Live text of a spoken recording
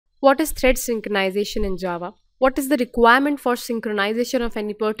What is thread synchronization in Java? What is the requirement for synchronization of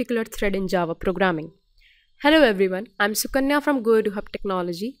any particular thread in Java programming? Hello everyone, I'm Sukanya from GoToHub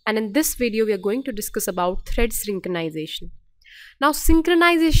Technology, and in this video we are going to discuss about thread synchronization. Now,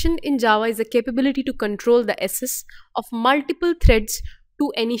 synchronization in Java is a capability to control the access of multiple threads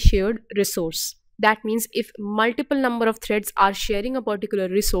to any shared resource. That means if multiple number of threads are sharing a particular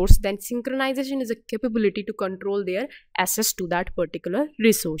resource, then synchronization is a capability to control their access to that particular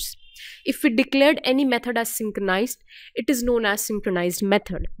resource. If we declared any method as synchronized, it is known as synchronized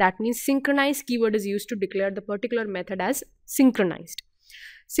method. That means synchronized keyword is used to declare the particular method as synchronized.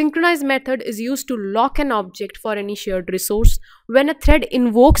 Synchronized method is used to lock an object for any shared resource. When a thread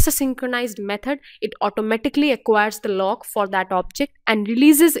invokes a synchronized method, it automatically acquires the lock for that object and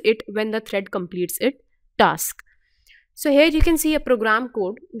releases it when the thread completes its task. So here you can see a program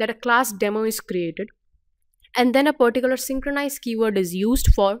code that a class demo is created, and then a particular synchronized keyword is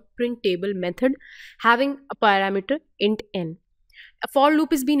used for printable method having a parameter int n. A for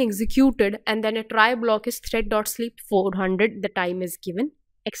loop is being executed, and then a try block is thread.sleep 400. The time is given.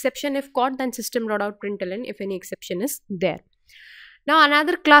 Exception if caught, then system.out.println if any exception is there. Now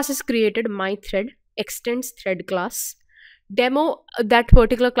another class is created, myThread, extends thread class. Demo, that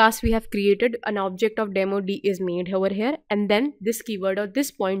particular class we have created, an object of demo d is made over here, and then this keyword or this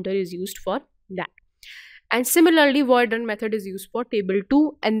pointer is used for that. And similarly, void run method is used for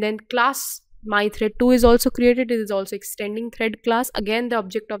table2, and then class myThread2 is also created. It is also extending thread class. Again, the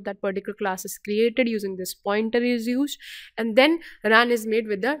object of that particular class is created using this pointer is used, and then run is made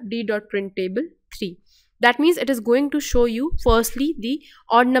with the d.printTable3. That means it is going to show you firstly the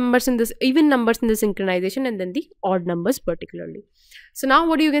odd numbers in this, even numbers in the synchronization, and then the odd numbers particularly. So now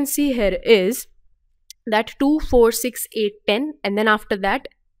what you can see here is that 2, 4, 6, 8, 10, and then after that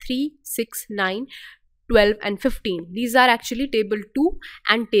 3, 6, 9, 12 and 15. These are actually table 2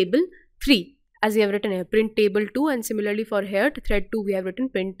 and table 3, as we have written here, print table 2, and similarly for here to thread 2 we have written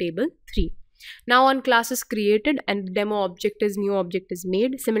print table 3. Now one class is created and the demo object is new object is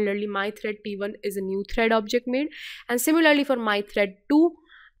made. Similarly, myThread T1 is a new thread object made, and similarly for myThread 2,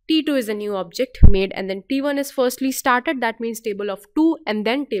 T2 is a new object made, and then T1 is firstly started. That means table of 2 and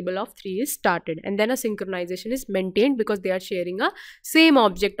then table of 3 is started, and then a synchronization is maintained because they are sharing a same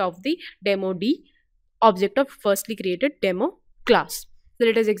object of the demo D, object of firstly created demo class. So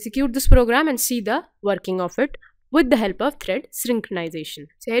let us execute this program and see the working of it with the help of thread synchronization.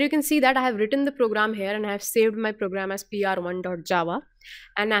 So here you can see that I have written the program here, and I have saved my program as pr1.java,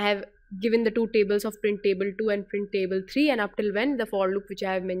 and I have given the two tables of print table 2 and print table 3, and up till when the for loop which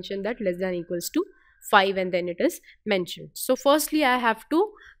I have mentioned that less than equals to 5, and then it is mentioned. So firstly I have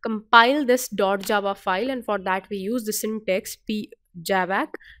to compile this .java file, and for that we use the syntax pjavac,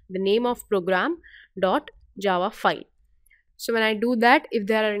 the name of program .java file. So when I do that, if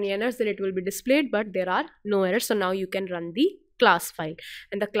there are any errors, then it will be displayed, but there are no errors. So now you can run the class file,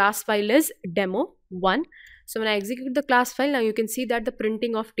 and the class file is demo1. So when I execute the class file, now you can see that the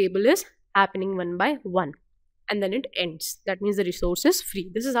printing of table is happening one by one, and then it ends. That means the resource is free.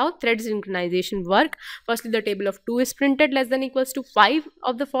 This is how thread synchronization work. Firstly, the table of 2 is printed less than equals to 5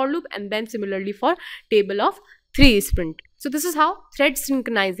 of the for loop, and then similarly for table of 3 is printed. So this is how thread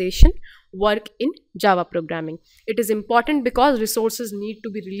synchronization work in Java programming. It is important because resources need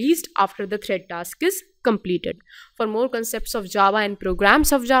to be released after the thread task is completed. For more concepts of Java and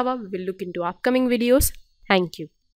programs of Java, we will look into upcoming videos. Thank you.